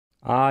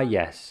Ah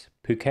yes,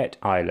 Phuket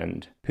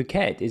Island.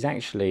 Phuket is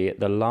actually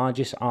the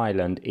largest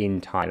island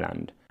in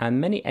Thailand, and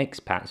many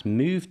expats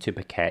move to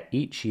Phuket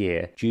each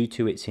year due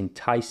to its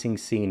enticing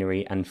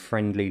scenery and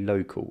friendly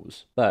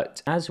locals.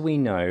 But as we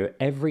know,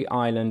 every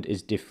island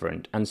is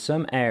different, and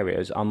some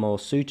areas are more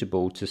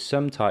suitable to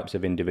some types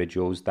of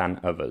individuals than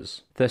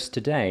others. Thus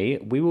today,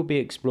 we will be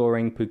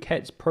exploring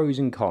Phuket's pros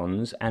and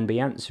cons and be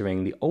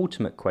answering the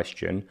ultimate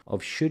question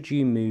of should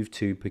you move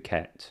to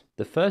Phuket.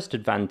 The first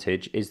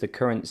advantage is the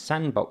current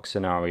Sandbox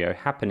scenario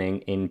happening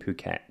in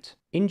Phuket.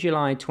 In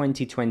July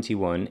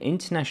 2021,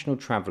 international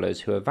travellers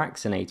who are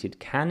vaccinated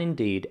can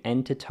indeed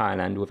enter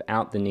Thailand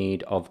without the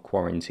need of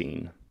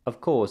quarantine. Of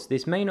course,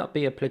 this may not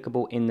be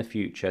applicable in the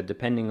future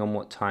depending on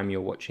what time you're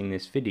watching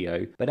this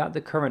video, but at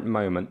the current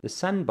moment, the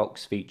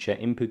Sandbox feature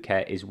in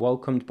Phuket is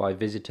welcomed by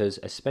visitors,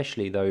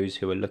 especially those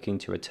who are looking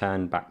to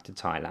return back to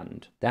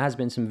Thailand. There has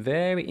been some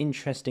very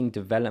interesting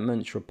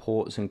developments,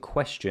 reports and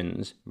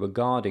questions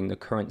regarding the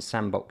current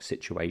Sandbox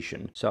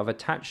situation, so I've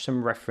attached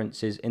some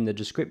references in the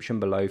description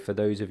below for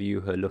those of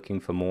you who are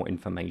looking for more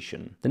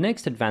information. The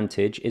next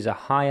advantage is a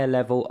higher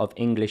level of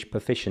English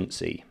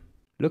proficiency.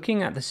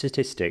 Looking at the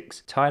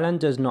statistics, Thailand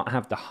does not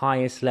have the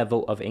highest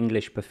level of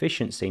English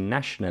proficiency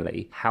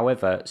nationally.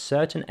 However,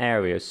 certain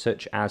areas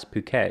such as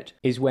Phuket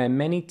is where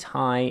many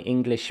Thai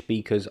English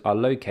speakers are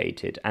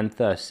located, and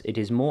thus it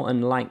is more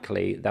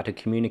unlikely that a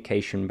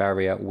communication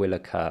barrier will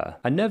occur.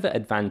 Another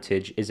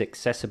advantage is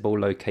accessible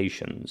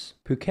locations.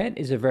 Phuket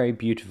is a very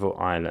beautiful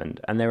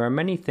island and there are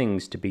many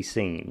things to be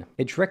seen.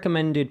 It's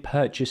recommended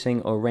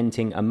purchasing or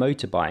renting a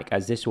motorbike,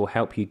 as this will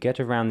help you get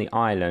around the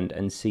island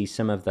and see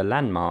some of the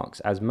landmarks,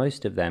 as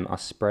most of them are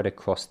spread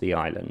across the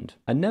island.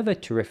 Another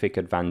terrific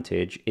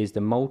advantage is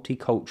the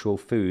multicultural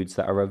foods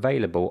that are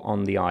available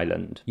on the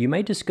island. You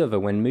may discover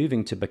when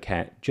moving to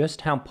Phuket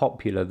just how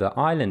popular the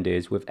island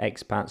is with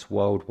expats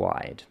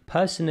worldwide.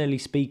 Personally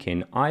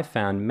speaking, I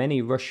found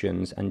many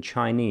Russians and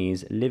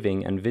Chinese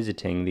living and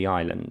visiting the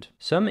island.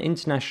 Some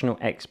international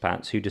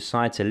expats who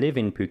decide to live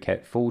in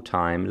Phuket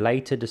full-time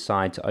later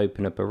decide to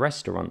open up a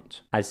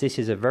restaurant, as this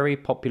is a very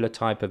popular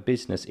type of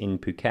business in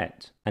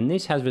Phuket. And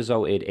this has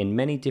resulted in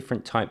many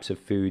different types of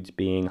foods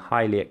being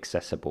highly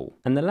accessible.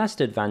 And the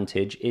last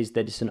advantage is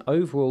that it's an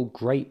overall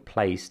great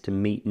place to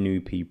meet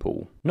new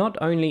people. Not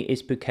only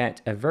is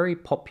Phuket a very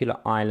popular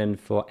island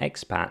for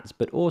expats,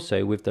 but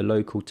also with the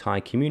local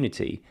Thai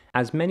community,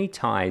 as many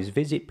Thais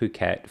visit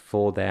Phuket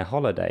for their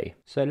holiday.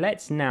 So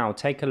let's now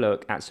take a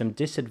look at some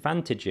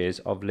disadvantages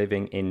of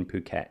living in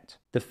Phuket.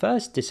 The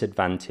first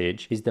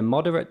disadvantage is the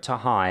moderate to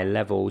high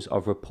levels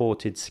of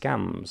reported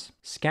scams.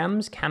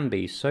 Scams can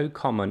be so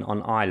common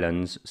on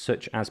islands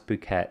such as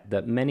Phuket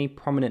that many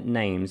prominent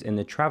names in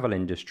the travel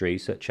industry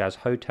such as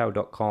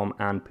Hotel.com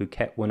and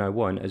Phuket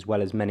 101, as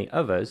well as many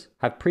others,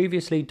 have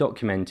previously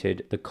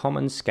documented the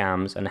common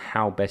scams and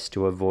how best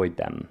to avoid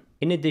them.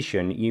 In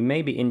addition, you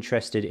may be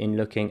interested in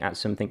looking at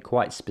something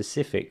quite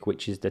specific,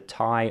 which is the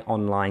Thai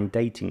online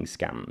dating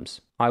scams.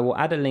 I will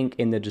add a link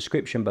in the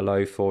description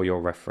below for your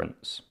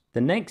reference. The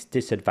next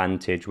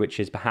disadvantage, which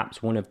is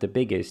perhaps one of the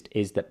biggest,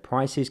 is that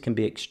prices can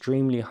be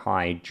extremely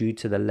high due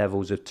to the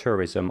levels of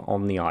tourism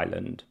on the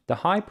island. The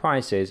high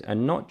prices are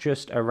not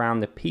just around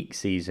the peak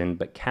season,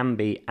 but can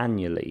be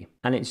annually.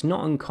 And it's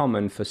not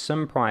uncommon for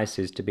some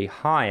prices to be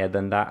higher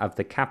than that of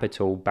the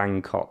capital,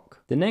 Bangkok.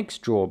 The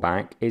next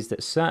drawback is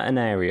that certain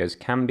areas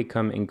can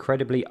become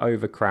incredibly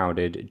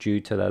overcrowded due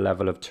to the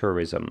level of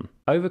tourism.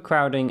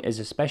 Overcrowding is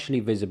especially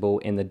visible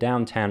in the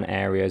downtown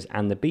areas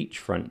and the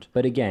beachfront,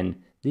 but again,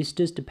 this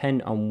does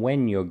depend on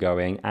when you're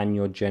going and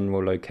your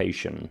general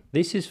location.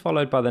 This is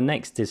followed by the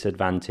next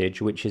disadvantage,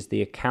 which is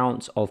the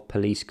accounts of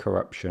police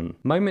corruption.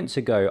 Moments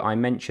ago, I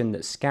mentioned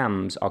that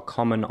scams are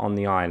common on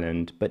the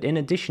island, but in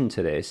addition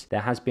to this,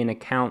 there has been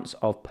accounts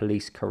of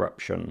police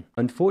corruption.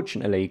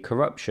 Unfortunately,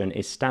 corruption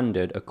is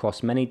standard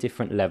across many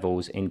different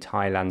levels in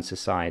Thailand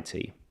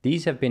society.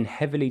 These have been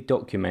heavily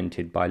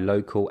documented by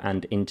local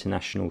and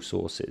international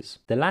sources.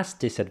 The last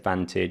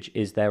disadvantage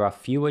is there are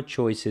fewer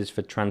choices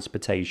for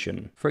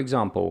transportation. For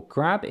example,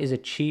 Grab is a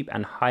cheap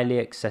and highly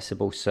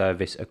accessible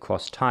service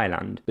across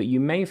Thailand, but you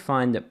may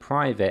find that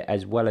private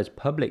as well as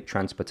public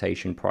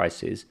transportation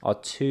prices are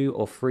 2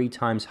 or 3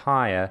 times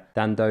higher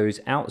than those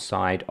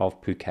outside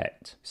of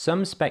Phuket.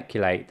 Some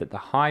speculate that the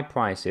high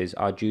prices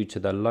are due to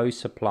the low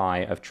supply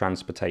of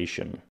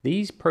transportation.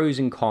 These pros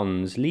and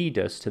cons lead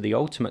us to the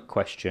ultimate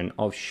question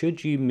of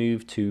should you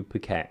move to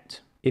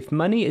Phuket? If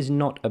money is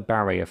not a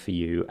barrier for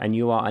you and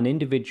you are an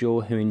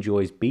individual who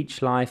enjoys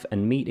beach life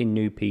and meeting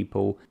new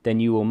people,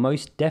 then you will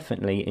most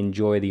definitely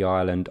enjoy the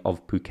island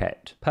of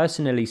Phuket.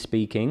 Personally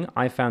speaking,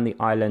 I found the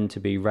island to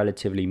be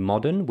relatively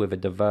modern with a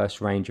diverse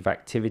range of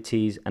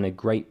activities and a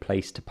great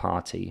place to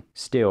party.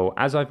 Still,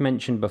 as I've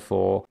mentioned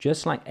before,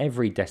 just like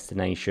every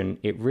destination,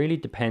 it really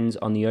depends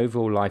on the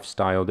overall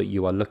lifestyle that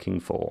you are looking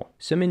for.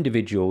 Some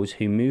individuals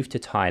who move to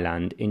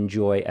Thailand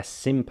enjoy a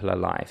simpler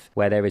life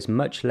where there is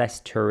much less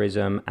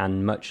tourism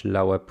and much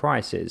lower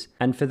prices.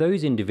 And for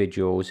those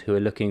individuals who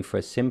are looking for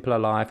a simpler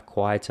life,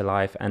 quieter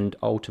life, and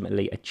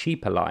ultimately a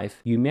cheaper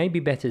life, you may be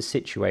better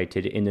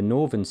situated in the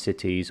northern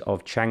cities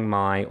of Chiang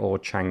Mai or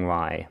Chiang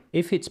Rai.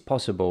 If it's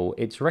possible,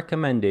 it's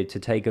recommended to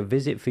take a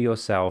visit for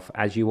yourself,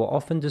 as you will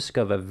often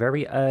discover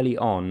very early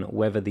on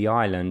whether the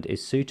island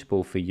is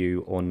suitable for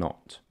you or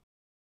not.